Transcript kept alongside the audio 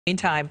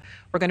Meantime,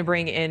 we're going to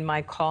bring in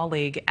my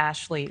colleague,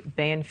 Ashleigh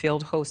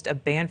Banfield, host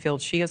of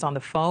Banfield. She is on the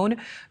phone.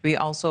 We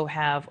also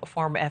have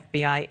former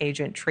FBI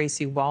agent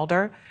Tracy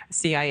Walder,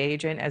 CIA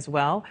agent as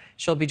well.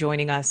 She'll be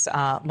joining us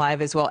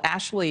live as well.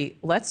 Ashleigh,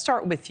 let's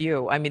start with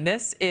you. I mean,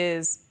 this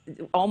is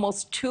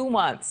almost 2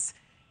 months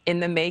in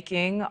the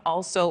making.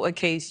 Also a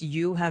case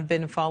you have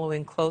been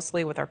following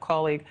closely with our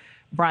colleague,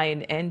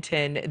 Brian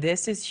Enton.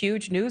 This is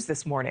huge news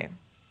this morning.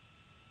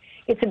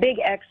 It's a big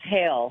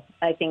exhale,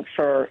 I think,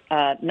 for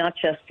not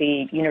just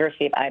the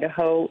University of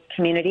Idaho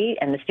community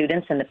and the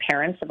students and the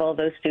parents of all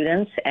those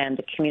students and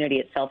the community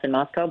itself in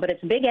Moscow, but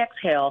it's a big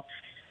exhale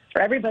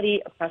for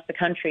everybody across the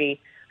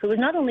country who is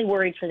not only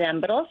worried for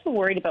them, but also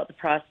worried about the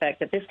prospect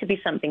that this could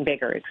be something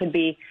bigger. It could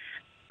be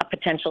a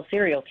potential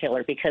serial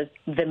killer, because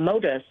the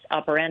modus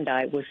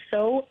operandi was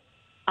so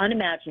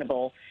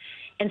unimaginable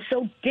and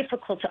so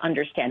difficult to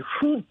understand.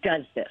 Who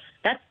does this?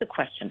 That's the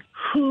question.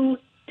 Who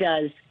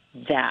does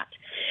that?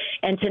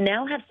 And to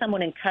now have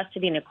someone in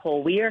custody,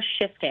 Nicole, we are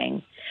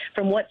shifting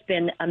from what's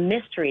been a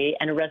mystery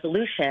and a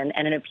resolution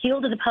and an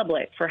appeal to the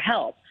public for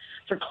help,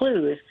 for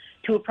clues,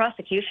 to a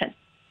prosecution.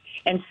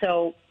 And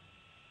so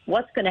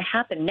what's going to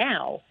happen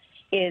now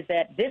is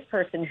that this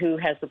person who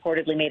has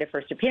reportedly made a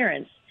first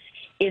appearance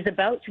is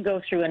about to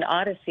go through an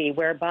odyssey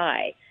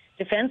whereby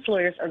defense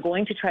lawyers are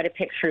going to try to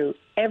pick through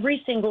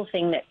every single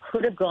thing that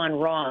could have gone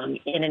wrong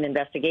in an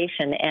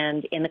investigation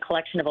and in the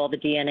collection of all the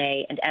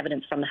DNA and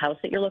evidence from the house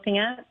that you're looking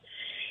at.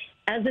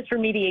 As this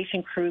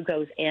remediation crew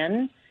goes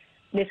in,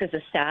 this is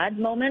a sad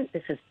moment.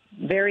 This is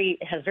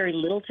has very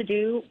little to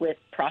do with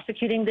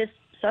prosecuting this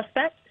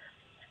suspect.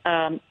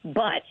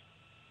 But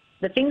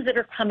the things that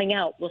are coming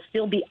out will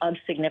still be of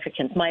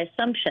significance. My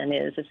assumption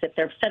is that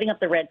they're setting up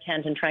the red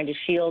tent and trying to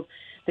shield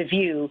the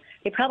view.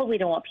 They probably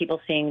don't want people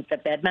seeing the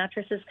bed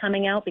mattresses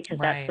coming out, because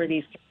that's where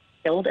these kids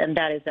are killed, and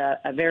that is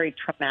a very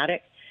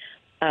traumatic,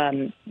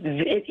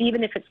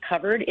 even if it's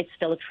covered, it's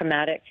still a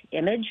traumatic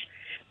image.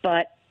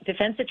 But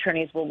defense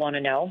attorneys will want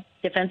to know.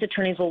 Defense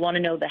attorneys will want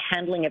to know the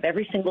handling of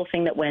every single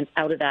thing that went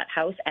out of that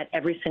house at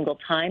every single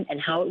time,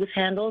 and how it was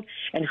handled,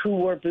 and who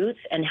wore boots,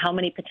 and how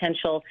many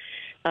potential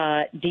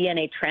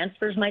DNA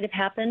transfers might have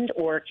happened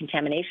or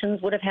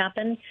contaminations would have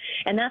happened.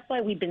 And that's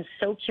why we've been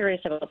so curious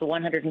about the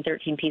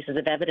 113 pieces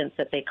of evidence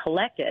that they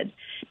collected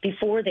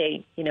before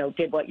they,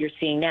 did what you're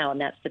seeing now, and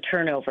that's the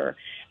turnover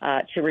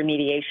to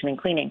remediation and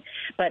cleaning.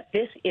 But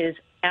this is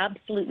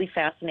absolutely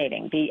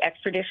fascinating. The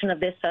extradition of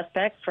this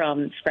suspect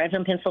from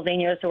Scranton,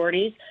 Pennsylvania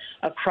authorities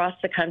across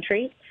the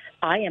country.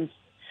 I am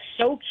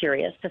so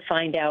curious to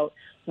find out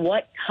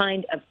what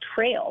kind of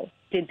trail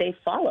did they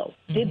follow?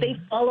 Did they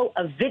follow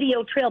a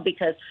video trail?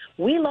 Because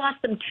we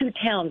lost them 2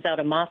 towns out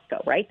of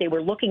Moscow, right? They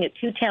were looking at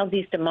 2 towns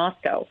east of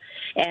Moscow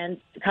and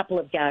a couple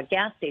of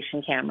gas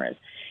station cameras.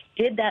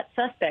 Did that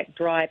suspect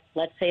drive,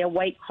 let's say, a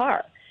white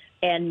car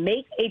and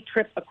make a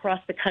trip across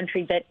the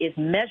country that is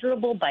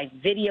measurable by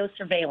video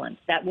surveillance?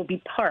 That will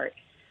be part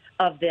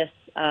of this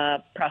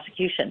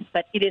prosecution.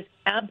 But it is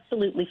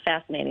absolutely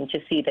fascinating to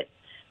see that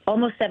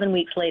almost 7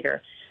 weeks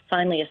later,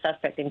 finally a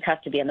suspect in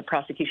custody and the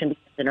prosecution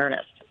begins in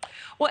earnest.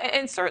 Well,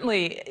 and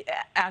certainly,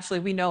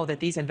 Ashleigh, we know that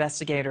these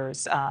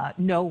investigators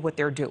know what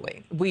they're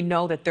doing. We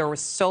know that there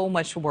was so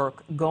much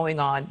work going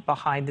on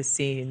behind the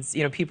scenes.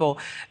 People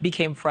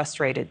became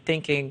frustrated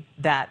thinking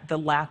that the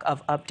lack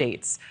of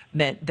updates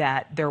meant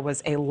that there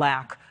was a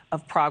lack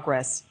of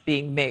progress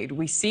being made.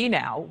 We see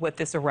now with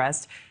this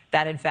arrest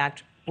that, in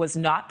fact, was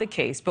not the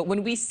case. But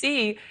when we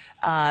see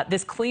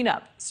this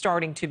cleanup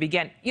starting to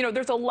begin,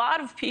 there's a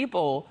lot of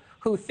people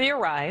who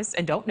theorize,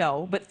 and don't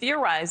know, but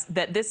theorize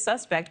that this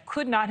suspect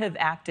could not have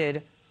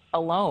acted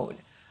alone.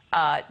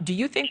 Do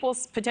you think we'll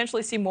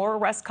potentially see more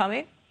arrests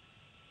coming?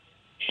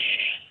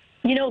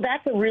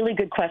 That's a really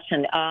good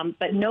question.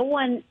 But no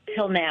one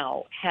till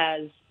now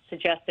has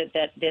suggested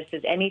that this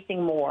is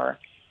anything more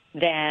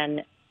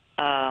than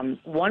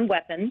one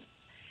weapon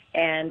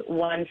and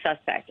one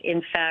suspect.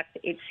 In fact,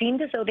 it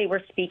seemed as though they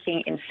were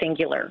speaking in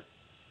singular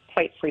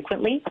quite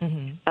frequently.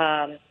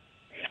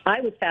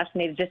 I was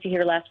fascinated just to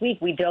hear last week,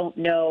 we don't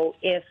know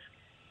if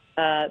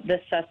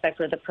the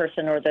suspect or the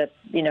person or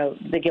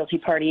the guilty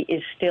party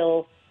is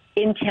still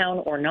in town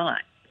or not.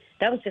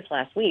 That was just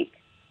last week.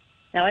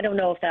 Now, I don't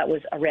know if that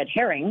was a red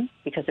herring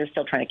because they're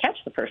still trying to catch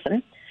the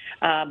person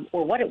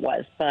or what it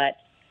was. But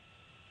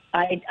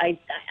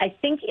I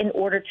think in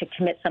order to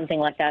commit something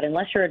like that,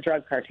 unless you're a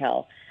drug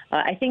cartel,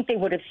 I think they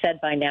would have said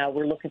by now,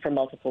 we're looking for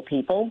multiple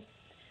people.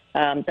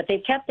 But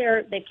they've kept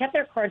their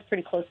cards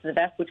pretty close to the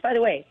vest, which, by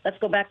the way, let's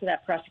go back to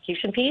that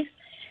prosecution piece.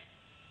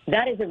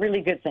 That is a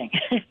really good thing.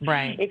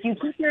 Right. If you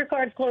keep your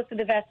cards close to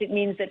the vest, it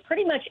means that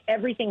pretty much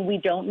everything we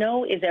don't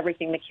know is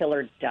everything the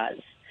killer does.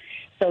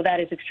 So that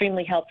is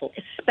extremely helpful,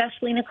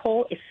 especially,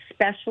 Nicole,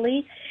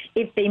 especially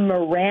if they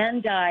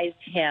Mirandized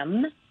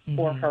him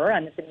or her,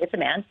 I'm assuming it's a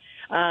man,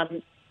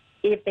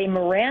 if they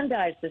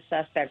Mirandized the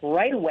suspect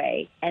right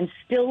away and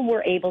still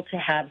were able to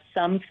have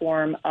some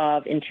form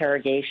of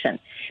interrogation,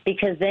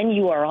 because then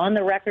you are on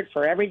the record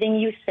for everything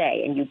you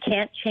say and you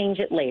can't change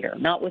it later,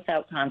 not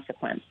without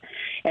consequence.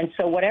 And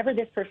so whatever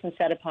this person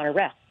said upon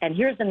arrest, and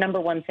here's the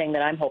number one thing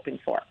that I'm hoping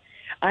for.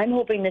 I'm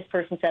hoping this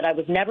person said, I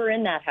was never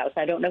in that house.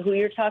 I don't know who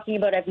you're talking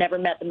about. I've never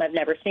met them. I've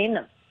never seen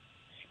them.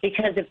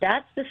 Because if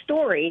that's the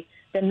story,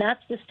 then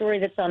that's the story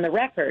that's on the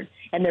record.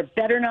 And there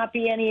better not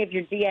be any of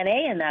your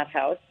DNA in that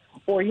house,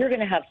 or you're going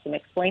to have some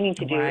explaining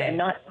to do, and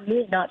not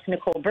to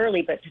Nicole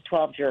Burley, but to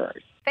 12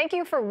 jurors. Thank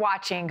you for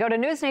watching. Go to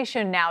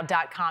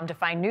newsnationnow.com to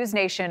find News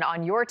Nation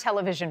on your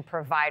television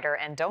provider.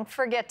 And don't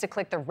forget to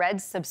click the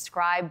red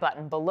subscribe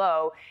button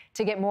below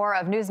to get more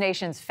of News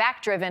Nation's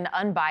fact-driven,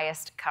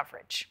 unbiased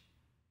coverage.